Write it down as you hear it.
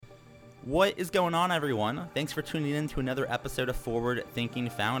What is going on, everyone? Thanks for tuning in to another episode of Forward Thinking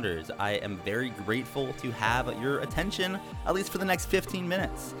Founders. I am very grateful to have your attention, at least for the next 15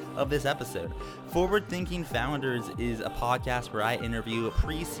 minutes of this episode. Forward Thinking Founders is a podcast where I interview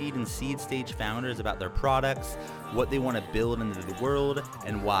pre-seed and seed stage founders about their products, what they want to build into the world,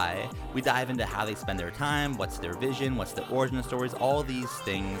 and why. We dive into how they spend their time, what's their vision, what's their origin stories, all these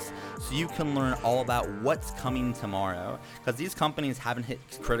things, so you can learn all about what's coming tomorrow. Because these companies haven't hit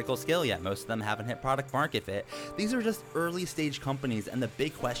critical scale yet. Most of them haven't hit product market fit. These are just early stage companies, and the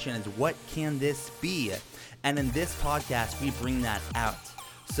big question is, what can this be? And in this podcast, we bring that out.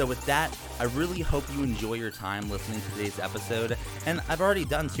 So with that, I really hope you enjoy your time listening to today's episode. And I've already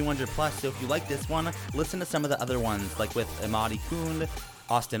done 200 plus, so if you like this one, listen to some of the other ones, like with Imadi Kund,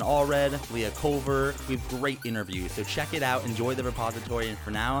 Austin Allred, Leah Culver. We have great interviews, so check it out, enjoy the repository, and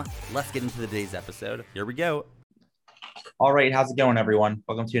for now, let's get into today's episode. Here we go. All right, how's it going, everyone?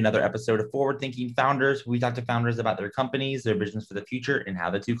 Welcome to another episode of Forward Thinking Founders. We talk to founders about their companies, their visions for the future, and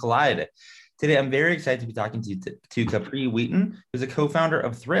how the two collide. Today, I'm very excited to be talking to Capri Wheaton, who's a co-founder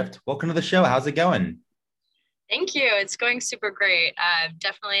of Thrift. Welcome to the show. How's it going? Thank you. It's going super great.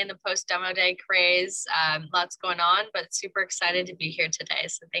 Definitely in the post-demo day craze. Lots going on, but super excited to be here today.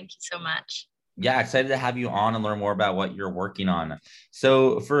 So thank you so much. Yeah, excited to have you on and learn more about what you're working on.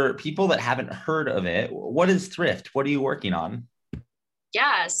 So for people that haven't heard of it, what is Thrift? What are you working on?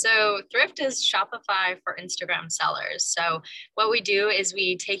 Yeah, so Thrift is Shopify for Instagram sellers. So what we do is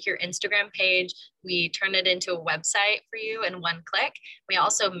we take your Instagram page, we turn it into a website for you in one click. We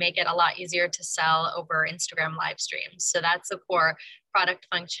also make it a lot easier to sell over Instagram live streams. So that's the core product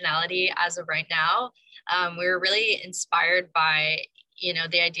functionality as of right now. We were really inspired by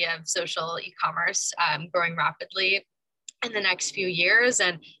the idea of social e-commerce growing rapidly in the next few years,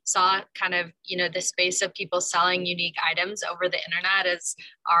 and saw kind of, the space of people selling unique items over the internet as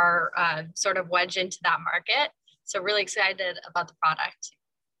our sort of wedge into that market. So really excited about the product.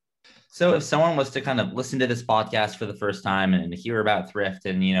 So if someone was to kind of listen to this podcast for the first time and hear about Thrift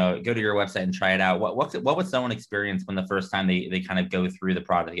and, go to your website and try it out, what would someone experience when the first time they kind of go through the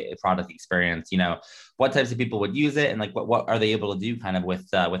product experience? What types of people would use it, and like what are they able to do kind of with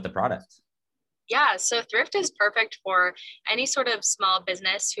the product? Yeah, so Thrift is perfect for any sort of small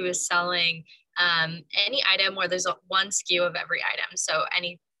business who is selling any item where there's one SKU of every item. So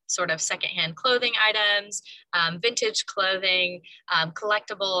any sort of secondhand clothing items, vintage clothing,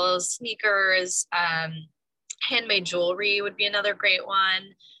 collectibles, sneakers, handmade jewelry would be another great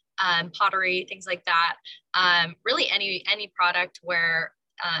one, pottery, things like that. Really any product where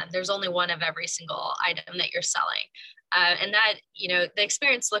there's only one of every single item that you're selling. And that, the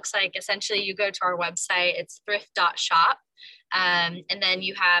experience looks like essentially you go to our website, it's thrift.shop. And then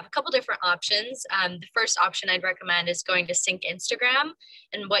you have a couple different options. The first option I'd recommend is going to sync Instagram.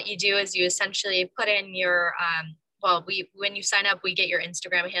 And what you do is you essentially put in your, when you sign up, we get your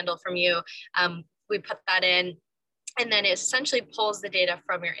Instagram handle from you. We put that in, and then it essentially pulls the data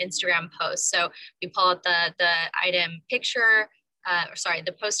from your Instagram post. So we pull out the item picture,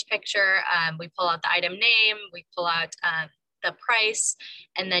 the post picture, we pull out the item name, we pull out the price,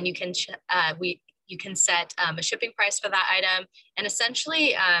 and then you can set a shipping price for that item. And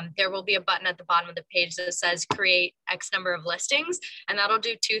essentially, there will be a button at the bottom of the page that says create X number of listings, and that'll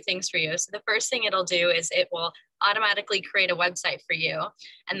do two things for you. So the first thing it'll do is it will automatically create a website for you.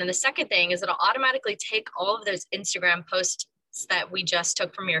 And then the second thing is it'll automatically take all of those Instagram posts that we just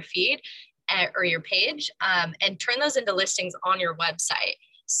took from your feed or your page, and turn those into listings on your website.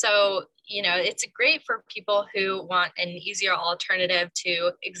 So, it's great for people who want an easier alternative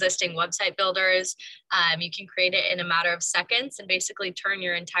to existing website builders. You can create it in a matter of seconds and basically turn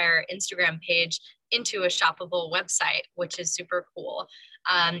your entire Instagram page into a shoppable website, which is super cool.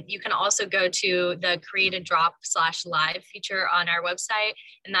 You can also go to the create a drop /live feature on our website.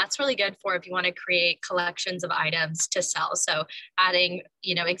 And that's really good for if you want to create collections of items to sell. So adding,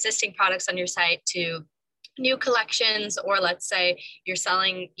 existing products on your site to new collections, or let's say you're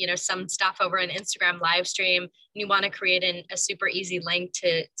selling, some stuff over an Instagram live stream, and you want to create a super easy link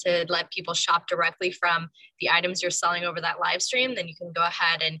to let people shop directly from the items you're selling over that live stream, then you can go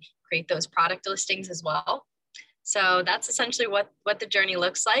ahead and create those product listings as well. So that's essentially what the journey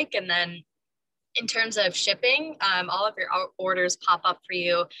looks like. And then in terms of shipping, all of your orders pop up for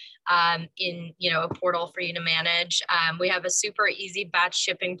you in a portal for you to manage. We have a super easy batch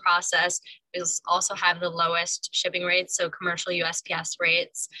shipping process. We also have the lowest shipping rates, so commercial USPS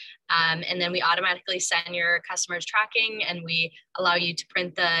rates. And then we automatically send your customers tracking, and we allow you to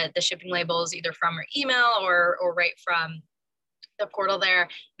print the shipping labels either from your email or right from the portal there. And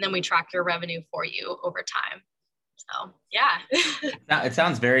then we track your revenue for you over time. So yeah. It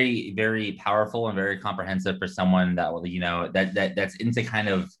sounds very, very powerful and very comprehensive for someone that will, that's into kind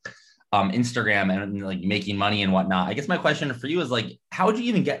of Instagram and like making money and whatnot. I guess my question for you is like, how would you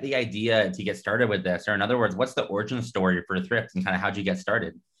even get the idea to get started with this? Or in other words, what's the origin story for Thrift and kind of how'd you get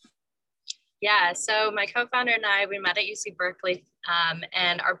started? Yeah, so my co-founder and I, we met at UC Berkeley,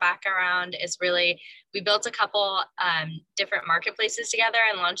 and our background is really, we built a couple different marketplaces together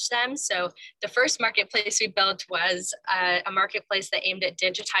and launched them. So the first marketplace we built was a marketplace that aimed at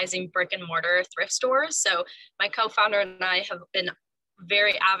digitizing brick and mortar thrift stores. So my co-founder and I have been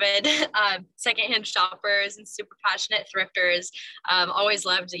very avid secondhand shoppers and super passionate thrifters. Always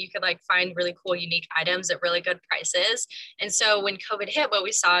loved that you could like find really cool, unique items at really good prices. And so when COVID hit, what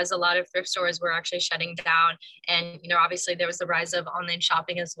we saw is a lot of thrift stores were actually shutting down. And, obviously there was the rise of online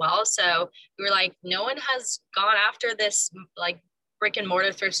shopping as well. So we were like, no one has gone after this like brick and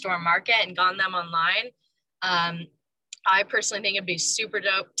mortar thrift store market and gone them online. I personally think it'd be super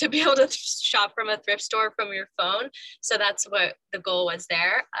dope to be able to shop from a thrift store from your phone. So that's what the goal was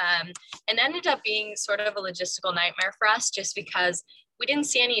there. And ended up being sort of a logistical nightmare for us just because we didn't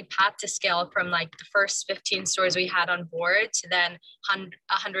see any path to scale from like the first 15 stores we had on board to then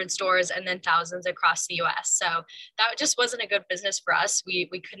 100 stores and then thousands across the US. So that just wasn't a good business for us. We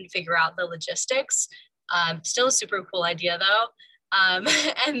couldn't figure out the logistics. Still a super cool idea though.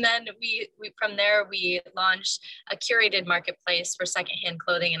 And then we from there we launched a curated marketplace for secondhand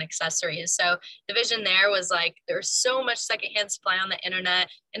clothing and accessories. So the vision there was like there's so much secondhand supply on the internet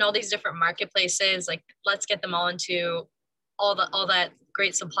and all these different marketplaces. Like let's get them all into all that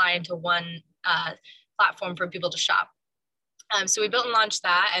great supply into one platform for people to shop. So we built and launched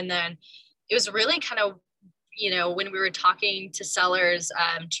that, and then it was really kind of when we were talking to sellers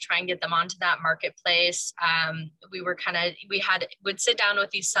to try and get them onto that marketplace, would sit down with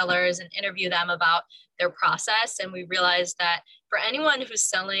these sellers and interview them about their process. And we realized that for anyone who's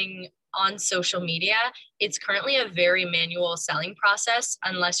selling on social media, it's currently a very manual selling process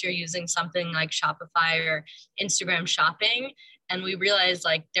unless you're using something like Shopify or Instagram shopping. And we realized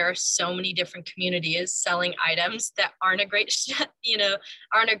like there are so many different communities selling items that aren't a great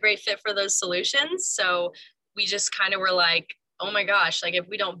fit for those solutions. So we just kind of were like, oh my gosh, like if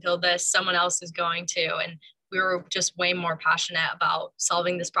we don't build this, someone else is going to. And we were just way more passionate about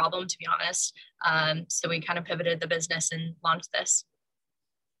solving this problem, to be honest. So we kind of pivoted the business and launched this.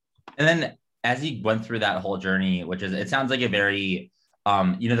 And then as you went through that whole journey, it sounds like a very,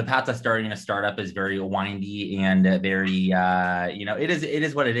 the path to starting a startup is very windy and very, it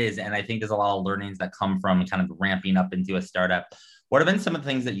is what it is. And I think there's a lot of learnings that come from kind of ramping up into a startup. What have been some of the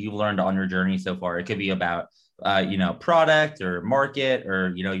things that you've learned on your journey so far? It could be about, product or market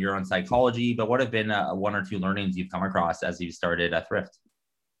or, your own psychology, but what have been one or two learnings you've come across as you started a Thrift?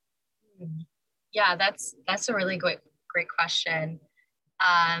 Yeah, that's a really great question.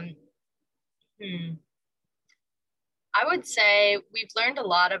 I would say we've learned a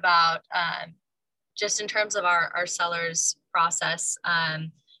lot about just in terms of our sellers process.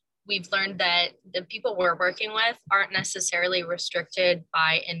 We've learned that the people we're working with aren't necessarily restricted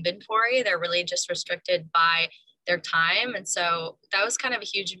by inventory. They're really just restricted by their time. And so that was kind of a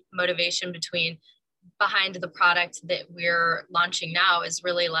huge motivation behind the product that we're launching now is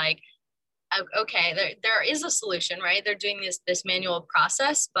really like, okay, there is a solution, right? They're doing this manual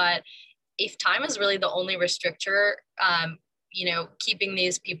process, but if time is really the only restrictor, keeping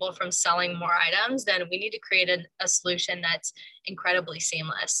these people from selling more items, then we need to create a solution that's incredibly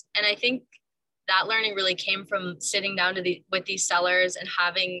seamless. And I think that learning really came from sitting down with these sellers and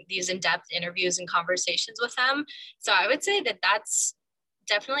having these in-depth interviews and conversations with them. So I would say that that's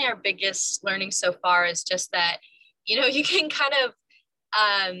definitely our biggest learning so far is just that, you can kind of,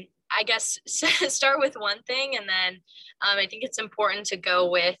 I guess, start with one thing. And then I think it's important to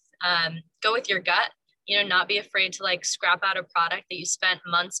go with your gut, not be afraid to like scrap out a product that you spent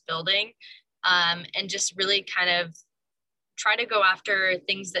months building and just really kind of try to go after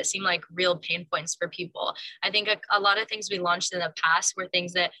things that seem like real pain points for people. I think a lot of things we launched in the past were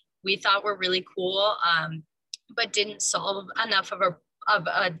things that we thought were really cool, but didn't solve enough of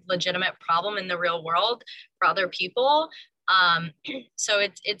a legitimate problem in the real world for other people. So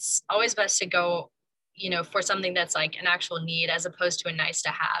it's always best to go, for something that's like an actual need as opposed to a nice to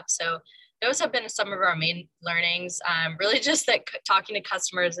have. So those have been some of our main learnings. Really just that talking to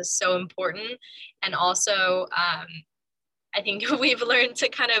customers is so important. And also, I think we've learned to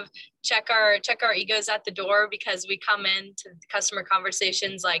kind of check our egos at the door because we come into customer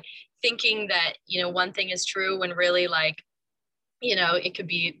conversations like thinking that, one thing is true when really like, it could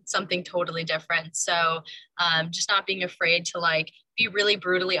be something totally different. So just not being afraid to like be really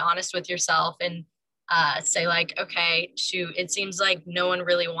brutally honest with yourself and say like, okay, shoot, it seems like no one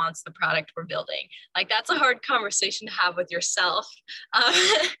really wants the product we're building. Like that's a hard conversation to have with yourself. Um,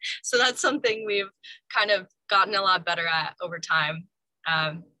 so that's something we've kind of gotten a lot better at over time.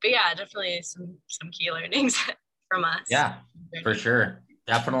 But yeah, definitely some key learnings from us. Yeah, for sure.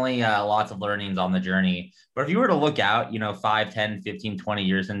 Definitely lots of learnings on the journey. But if you were to look out, 5, 10, 15, 20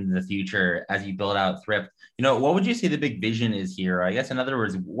 years into the future as you build out Thrift, what would you say the big vision is here? I guess in other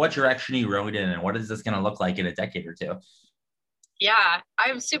words, what direction are you rowing in and what is this going to look like in a decade or two? Yeah,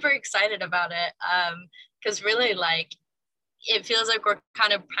 I'm super excited about it. Because really like it feels like we're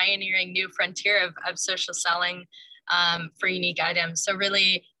kind of pioneering new frontier of social selling for unique items. So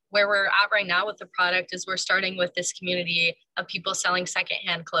really where we're at right now with the product is we're starting with this community of people selling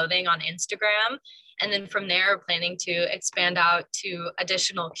secondhand clothing on Instagram. And then from there, we're planning to expand out to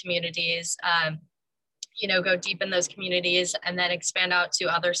additional communities, go deep in those communities and then expand out to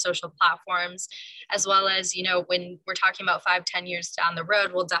other social platforms, as well as, when we're talking about 5-10 years down the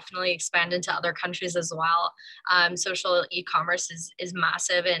road, we'll definitely expand into other countries as well. Social e-commerce is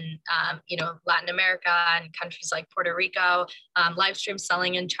massive in, Latin America and countries like Puerto Rico. Live stream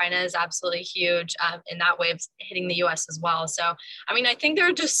selling in China is absolutely huge. In that way, it's hitting the US as well. So, I think there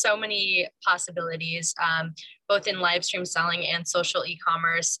are just so many possibilities, both in live stream selling and social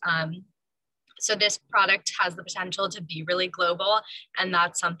e-commerce. So this product has the potential to be really global, and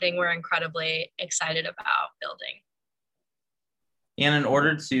that's something we're incredibly excited about building. And in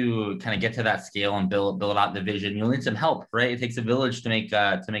order to kind of get to that scale and build out the vision, you'll need some help, right? It takes a village to make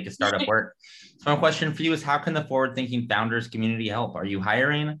a startup work. So my question for you is, how can the forward-thinking founders community help? Are you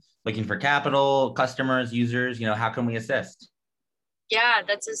hiring, looking for capital, customers, users? How can we assist? Yeah,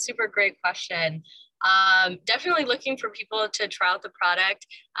 that's a super great question. Definitely looking for people to try out the product.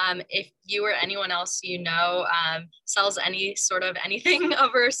 If you or anyone else sells any sort of anything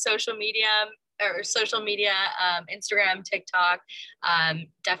over social media, Instagram, TikTok,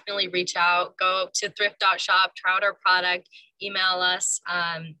 definitely reach out. Go to thrift.shop, try out our product, email us.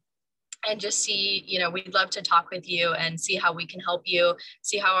 And just see, we'd love to talk with you and see how we can help you,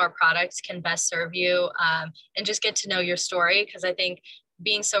 see how our products can best serve you, and just get to know your story. Because I think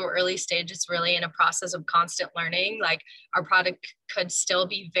being so early stage, it's really in a process of constant learning. Like our product could still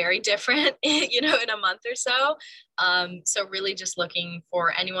be very different, in a month or so. So really just looking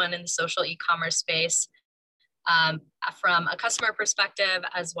for anyone in the social e-commerce space, from a customer perspective,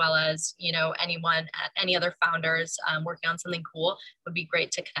 as well as, anyone, any other founders working on something cool, would be great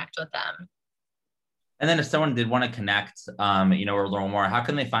to connect with them. And then if someone did want to connect, or learn more, how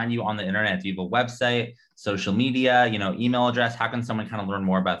can they find you on the internet? Do you have a website, social media, email address? How can someone kind of learn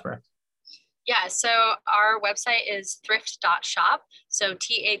more about Thrift? Yeah, so our website is thrift.shop. So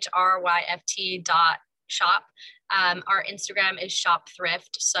THRYFT.shop. Our Instagram is shop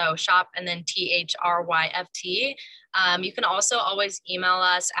thrift. So shop and then THRYFT. You can also always email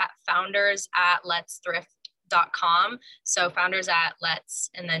us at founders@letsthrift.com. So founders@lets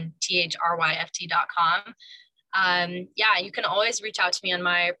and then THRYFT.com. You can always reach out to me on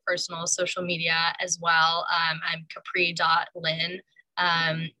my personal social media as well. I'm capri.lynn.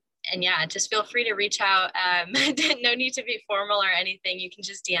 And just feel free to reach out. No need to be formal or anything. You can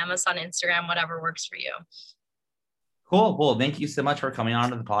just DM us on Instagram, whatever works for you. Cool. Well, thank you so much for coming on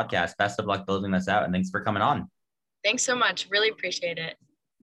to the podcast. Best of luck building this out, and thanks for coming on. Thanks so much. Really appreciate it.